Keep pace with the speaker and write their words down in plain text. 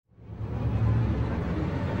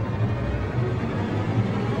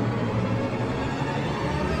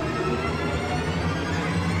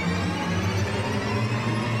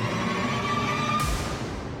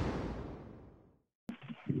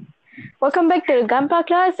Welcome back to the Gunpla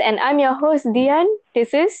Class, and I'm your host Dian.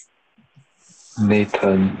 This is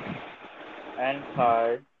Nathan. And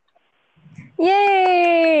hi.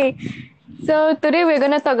 Yay! So today we're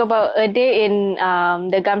gonna talk about a day in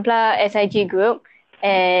the Gunpla SIG group,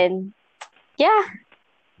 and yeah,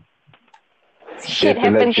 shit Here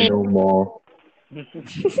to happened let you know more.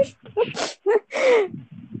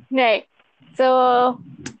 right. So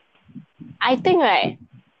I think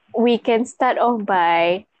we can start off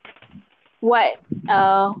by what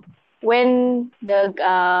when the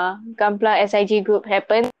Gunpla SIG group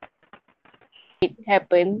happens.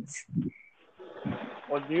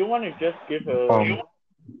 Or do you want to just give a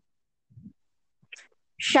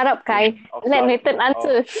Shut up, Kai. of Let like Nathan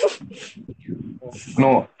answer.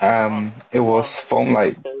 No, it was from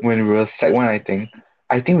like when we were sec one, I think.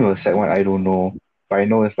 I think we were sec one, I don't know. But I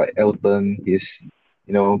know it's like Elton, his,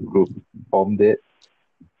 group formed it.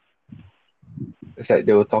 It's like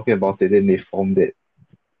they were talking about it, then they formed it.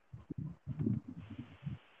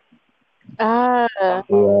 Ah, Yeah.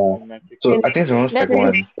 in Mexico. So I think it's around sec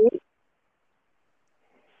one.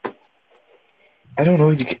 I don't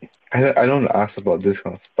know. I don't ask about this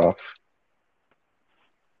kind of stuff.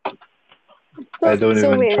 I don't so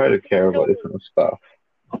even wait. try to care about this kind of stuff.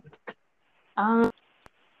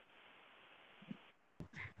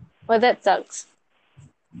 Well, that sucks.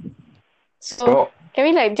 So Well, can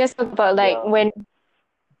we like just talk about like Yeah. when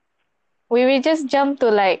we will just jump to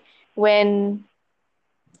like when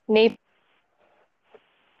Nathan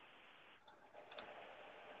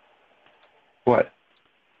what?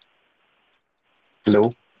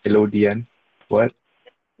 Hello? Hello, Dian? What?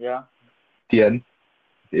 Yeah. Dian?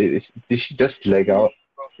 Did she just leg out?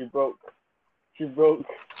 She broke. She broke.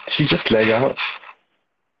 She just leg out?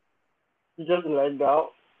 She just legged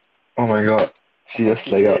out. Oh my god. She just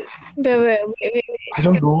leg out. wait. I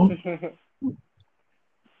don't know.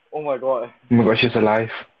 Oh my god. Oh my god, she's alive.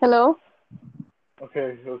 Hello?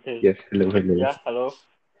 Okay. Yes, hello. Yeah, hello.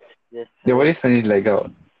 Yes. Yeah, why did suddenly leg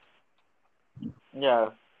out? Yeah.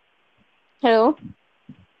 Hello?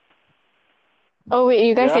 Oh wait,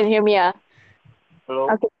 you guys Yeah. can hear me, Hello.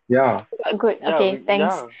 Okay. Yeah. Good. Yeah, Okay,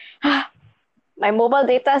 thanks. Yeah. My mobile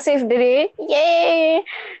data saved the day. Yay!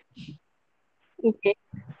 Okay.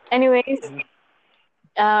 Anyways,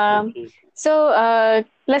 Okay. so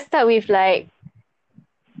let's start with like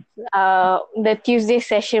the Tuesday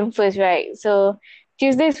session first, right? So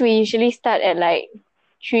Tuesdays we usually start at like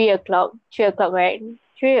 3 o'clock. 3 o'clock, right?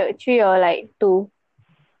 Three or like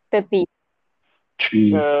 2:30.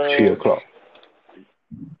 3 o'clock.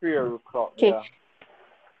 3 o'clock. Okay. Yeah.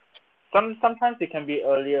 Sometimes it can be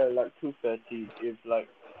earlier, like 2:30, if like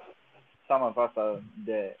some of us are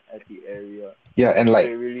there at the area. Yeah, and So like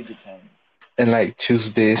it really depends.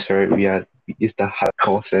 Tuesdays, right, it's the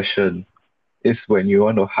hardcore session. It's when you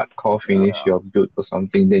want to hardcore finish Yeah. your build or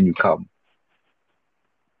something, then you come.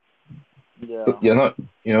 Yeah. You're not,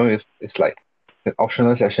 it's like an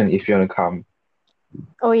optional session if you want to come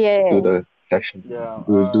Oh yeah. to the session. Yeah.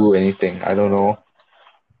 We'll do anything. I don't know.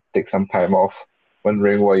 Take some time off.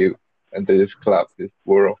 Wondering why you enter this club, this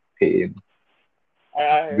world of pain,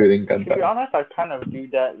 building To be Gundam. honest, I kind of do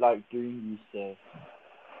that like during recess.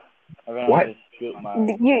 When What? I just build my.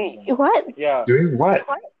 You what? Yeah. During what?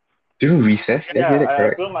 During recess? Did I hear that I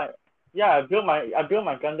correct? build my. Yeah, I build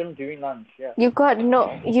my Gundam during lunch. Yeah. You got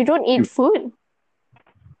no? You don't eat food?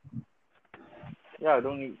 Yeah, I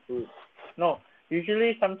don't eat food. No,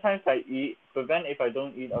 usually sometimes I eat, but then if I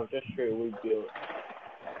don't eat, I'll just straight away build.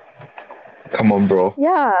 Come on, bro.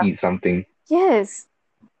 Yeah. Eat something. Yes.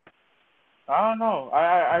 I don't know.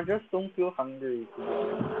 I just don't feel hungry, to be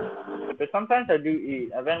honest. But sometimes I do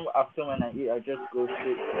eat, and then after when I eat, I just go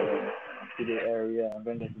straight to the area and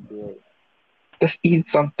then just build. Just eat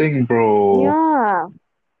something, bro. Yeah.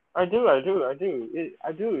 I do. I do.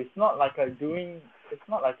 It's not like I doing. It's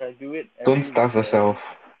not like I do it. Don't starve yourself.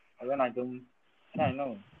 And then I don't. Yeah, I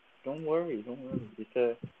know. Don't worry. It's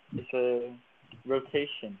a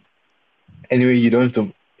rotation. Anyway, you don't have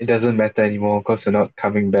to. It doesn't matter anymore because you're not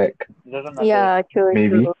coming back. It doesn't matter. Yeah, true.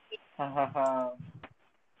 Maybe. True.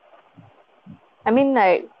 I mean,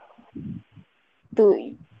 like,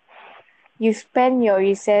 you spend your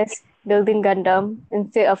recess building Gundam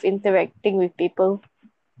instead of interacting with people.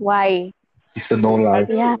 Why? It's a no I life.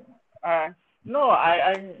 do. Yeah. No,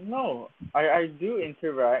 I do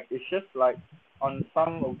interact. It's just like on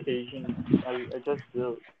some occasions I just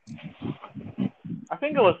build. I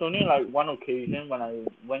think it was only like one occasion when I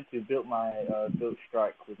went to build my build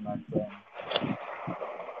strike with my friend.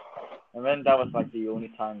 And then that was like the only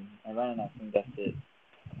time. And then I think that's it.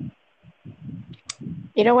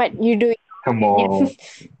 You know what? You do. Come on.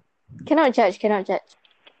 Cannot judge.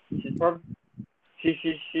 she's probably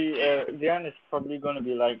Diane is probably gonna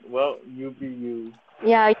be like, well, you be you.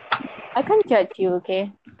 Yeah, I can't judge you,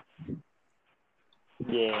 okay?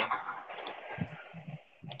 Yeah.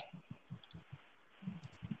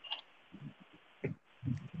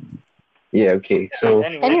 Yeah, okay. So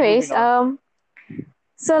Anyway, Anyways, moving on.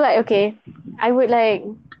 so like okay, I would like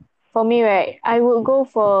for me right, I would go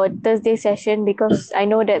for Thursday session because I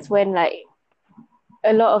know that's when like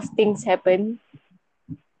a lot of things happen.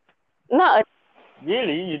 Not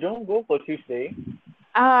Really, you don't go for Tuesday?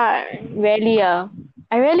 rarely I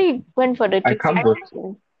rarely went for the I Tuesday can't go.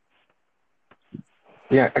 session.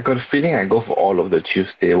 Yeah, I got a feeling I go for all of the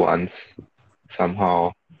Tuesday ones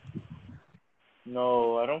somehow.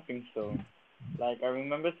 No, I don't think so. Like I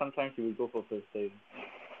remember sometimes you would go for Thursday.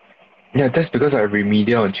 Yeah, that's because I have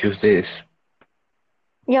remedial on Tuesdays.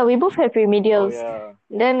 Yeah, we both have Oh remedials. yeah.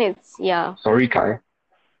 Then it's yeah. Sorry, Kai.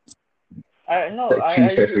 I no, Like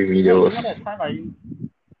please have no remedials. during that time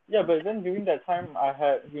yeah, but then during that time I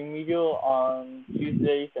had remedial on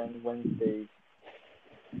Tuesdays and Wednesdays.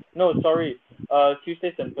 No, sorry,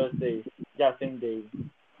 Tuesdays and Thursdays. Yeah, same day.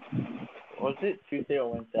 Was it Tuesday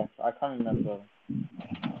or Wednesday? I can't remember.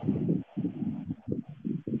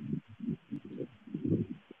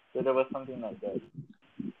 So there was something like that.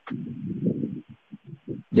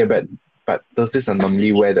 Yeah, but Thursdays are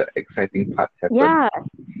normally where the exciting parts happen. Yeah,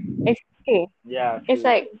 it's okay. Yeah, It's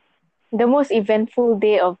true. like the most eventful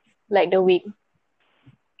day of like the week.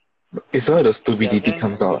 It's where the Yeah, stupidity then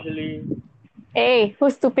comes out. usually, Hey,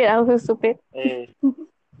 who's stupid? Who's stupid? eh,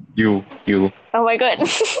 You. Oh my god.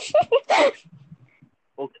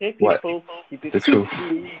 okay, What? people, keep it The truth.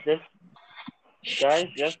 PG. Just guys,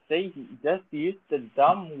 just use the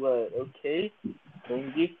dumb word, okay?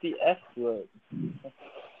 Don't use the S word.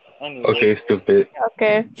 Anyway, Okay, stupid.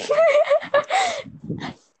 Okay.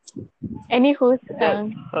 Anywho's that's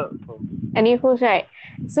hurtful. anywho's right.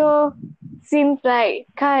 So seems like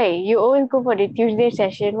Kai, you always go for the Tuesday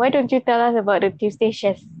session. Why don't you tell us about the Tuesday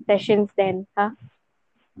sessions then? Huh?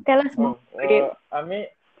 Tell us more Oh, about it. I mean,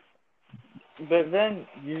 but then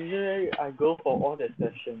usually I go for all the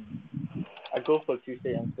sessions. I go for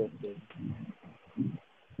Tuesday and Thursday.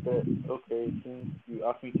 But okay, since you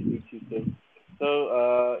asked me to do Tuesday,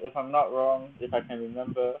 so if I'm not wrong, if I can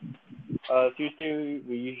remember, Tuesday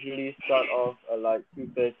we usually start off at like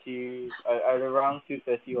 2:30, at around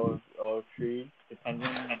 2:30 or 3, depending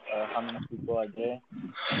how many people are there.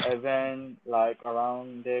 And then like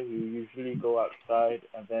around there we usually go outside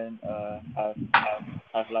and then have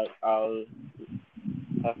like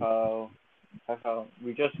have our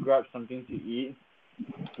we just grab something to eat,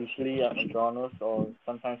 usually at McDonald's or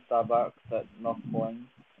sometimes Starbucks at North Point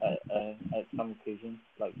at some occasions,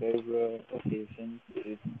 like very rare occasions.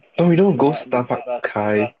 No, we don't We go might we Starbucks, have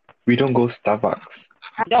Kai. We don't go Starbucks.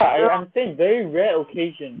 yeah, I'm saying very rare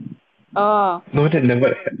occasions. Oh, No, that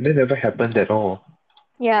never happened at all.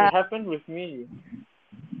 yeah. It happened with me.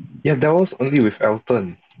 Yeah, that was only with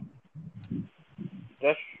Elton.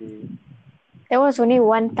 That's true. There was only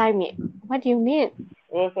one time. What do you mean? It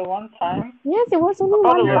was the one time. Yes, it was I only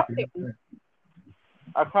thought it one Yeah, was. time.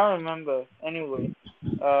 I can't remember. Anyway,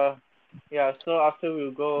 uh, yeah. So after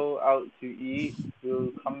we'll go out to eat,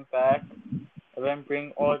 we'll come back and then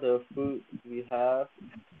bring all the food we have,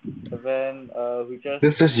 and then we just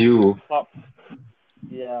this is you. pop.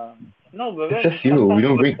 Yeah. No, but It's then just you. We sometimes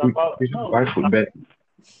don't we'll bring tap food. out. We don't No, buy food back.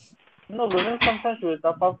 no, but then sometimes we'll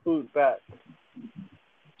tap out food back.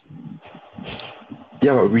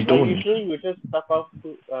 Yeah, but we Like don't. usually we just tap out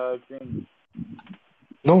food, drinks.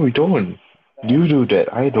 No, we don't. You do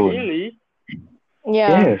that. I don't. Really?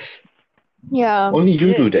 Yeah, Yes, yeah. only you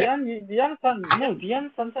Yeah, do that.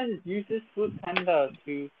 Diane sometimes uses Food Panda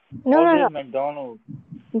to No, no, order no. McDonald's.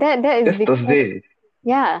 That is That's because Thursday.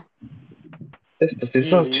 yeah. That's Thursday.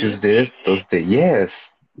 It's not Really? Tuesday. That's Thursday. Yes.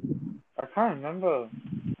 I can't remember.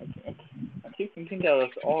 I keep thinking that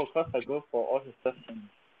was all because I go for all the sessions.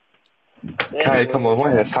 Kai, come Anyway, on.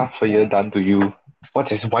 What has half a year done to you?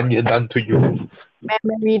 What has 1 year done to you?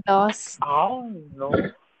 Memory loss. I don't know.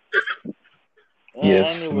 Yes,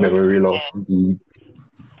 Anyway, memory loss indeed.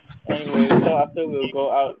 so after we'll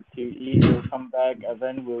go out to eat, we'll come back, and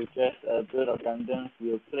then we'll just build our Gundams.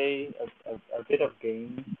 We'll play a bit of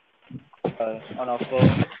games on our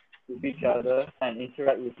phones with each other and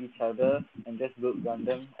interact with each other and just build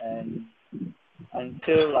Gundam and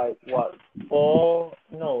until like what 4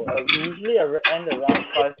 no usually I end around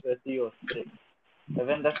 5:30 or 6 and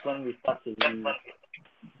then that's when we start to leave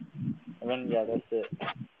and then yeah that's it.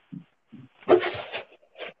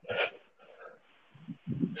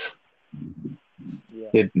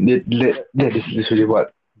 Yeah. That is literally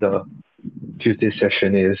what the Tuesday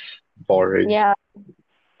session is boring. Yeah, Yeah.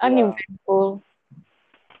 uneventful.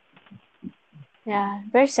 Yeah,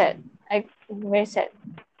 very sad. Very sad.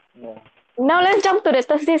 Yeah. Now let's jump to the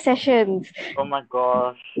Thursday sessions. Oh my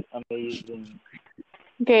gosh, amazing.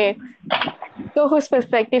 Okay, so whose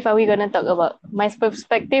perspective are we gonna talk about? My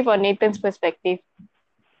perspective or Nathan's perspective?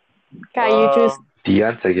 Kai, you choose.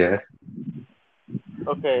 Dian's, I guess.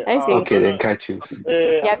 Okay. I see. Okay, then Kai choose.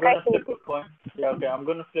 Yeah, I'm gonna Kai flip a coin. Yeah. Okay. I'm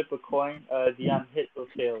gonna flip a coin. Dion, heads or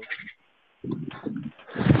tails?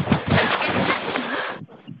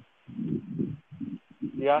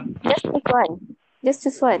 Dion? just choose one. Just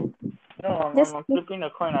choose one. No, Just. I'm flipping a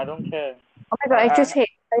coin. I don't care. Oh my god, I choose head.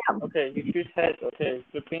 Okay, you choose heads. Okay,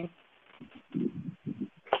 flipping.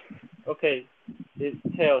 Okay, it's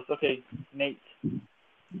tails. Okay, Nate,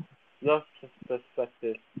 your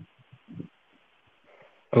perspective.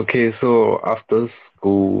 Okay, so after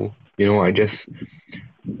school, I just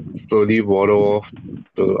slowly waddle off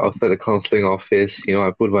to outside the counseling office.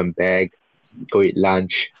 I put my bag, go eat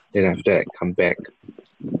lunch, then after that come back.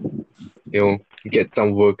 Get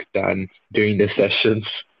some work done during the sessions.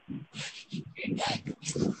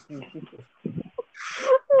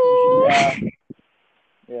 Yeah,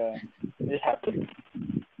 yeah, it happens.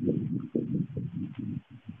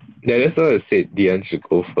 Yeah, that's why I said Dian should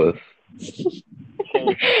go first.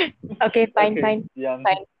 Okay, Okay, fine, okay, fine, Dion.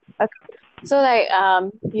 fine. Okay. So like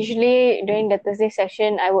usually during the Thursday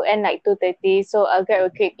session I will end like 2:30. So I'll grab a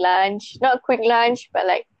quick lunch. Not quick lunch, but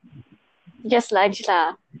like just lunch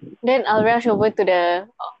lah. Then I'll rush over to the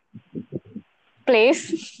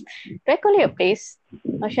place. Do I call it a place?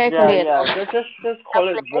 Or should I call Yeah, it an yeah. office? Just call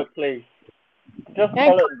it workplace. Just Yeah,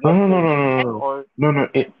 call it No, no, no, workplace. no, no, Or no, no.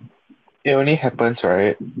 It only happens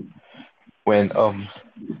right when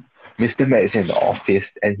Mr. Matt is in the office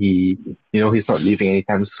and he's not leaving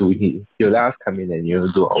anytime soon. He'll let us come in and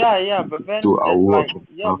do yeah. But then do our there's work like and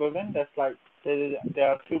yeah, stuff. but then there's like there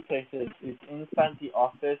are two places. It's inside the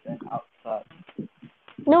office and outside.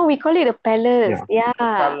 No, we call it a palace. Yeah. The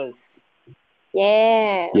Yeah. palace.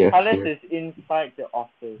 Yeah. The Yes, palace yes. is inside the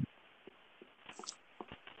office.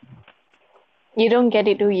 You don't get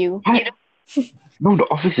it, do you? What? No, the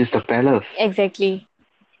office is the palace. Exactly.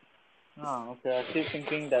 Oh, okay. I keep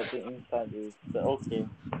thinking that the inside is, but okay.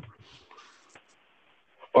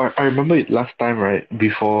 Or I remember it last time, right?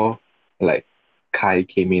 Before like Kai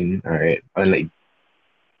came in, right? Or like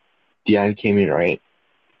Dian came in, right?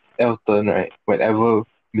 Elton, right? Whenever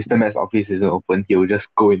Mr. Matt's office isn't open, he'll just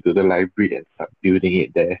go into the library and start building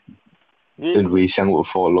it there. Then Wei Really? Xiang will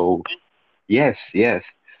follow. Yes, yes.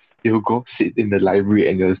 He'll go sit in the library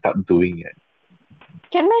and he'll start doing it.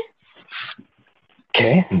 Can I?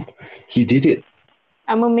 Can? He did it.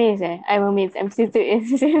 I'm amazed. I'm amazed. I'm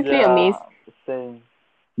seriously amazed. Yeah, same.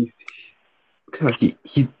 He,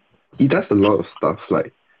 he does a lot of stuff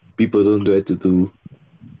like people don't dare to do.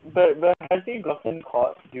 But has he gotten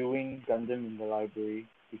caught doing Gundam in the library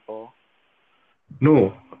before?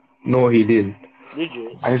 No, no, he didn't. Did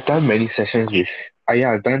you? I've done many sessions with.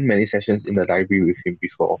 Yeah, I've done many sessions in the library with him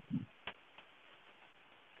before.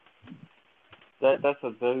 That's a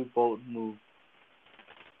very bold move.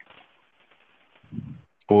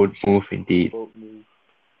 Bold move indeed. Bold move.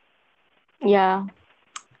 Yeah.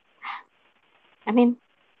 I mean,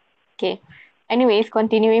 okay. Anyways,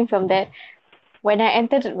 continuing from that, when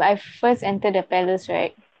I first entered the palace,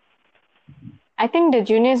 right? I think the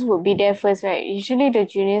juniors would be there first, right? Usually the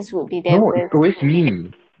juniors would be there No, it's first. always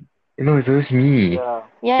me. It's always me. Yeah.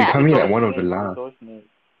 You Yeah, come in It's like one of always the me. last. It's always me.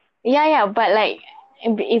 yeah, but like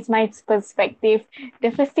it's my perspective.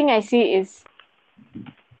 The first thing I see is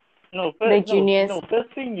No, the juniors. no.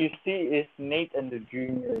 First thing you see is Nate and the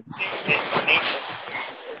juniors,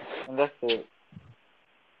 and that's it.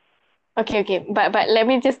 Okay, but let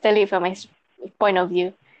me just tell it from my point of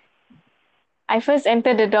view. I first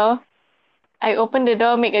enter the door. I open the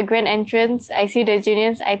door, make a grand entrance. I see the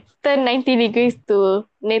juniors. I turn 90 degrees to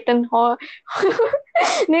Nathan Hall.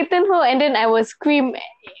 Nathan Hall, and then I will scream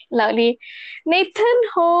loudly, Nathan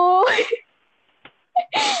Hall.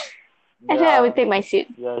 And then I will take my seat.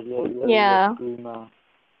 Yeah. Yeah. Screamer.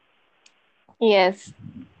 Yes.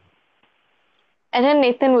 And then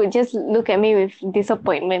Nathan would just look at me with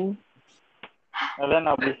disappointment. And then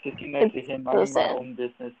I'll be sitting next to It's him, so minding my sad. own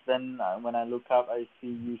business. Then when I look up, I see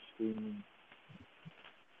you screaming.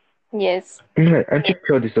 Yes. Aren't you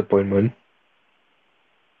pure disappointment?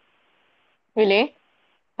 Really?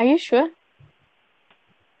 Are you sure?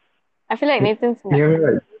 I feel like Nathan's not. Yeah,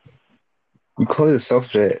 right. You call yourself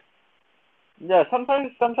that. Yeah,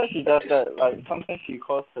 sometimes she does that. Like sometimes she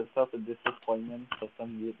calls herself a disappointment for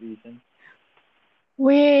some weird reason.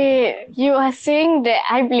 Wait, Wait, you are saying that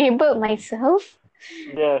I've labeled myself?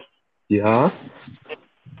 Yes. Yeah.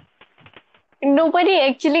 Nobody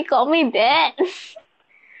actually called me that.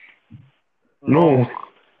 No. No.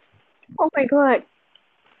 Oh my god.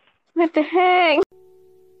 What the heck?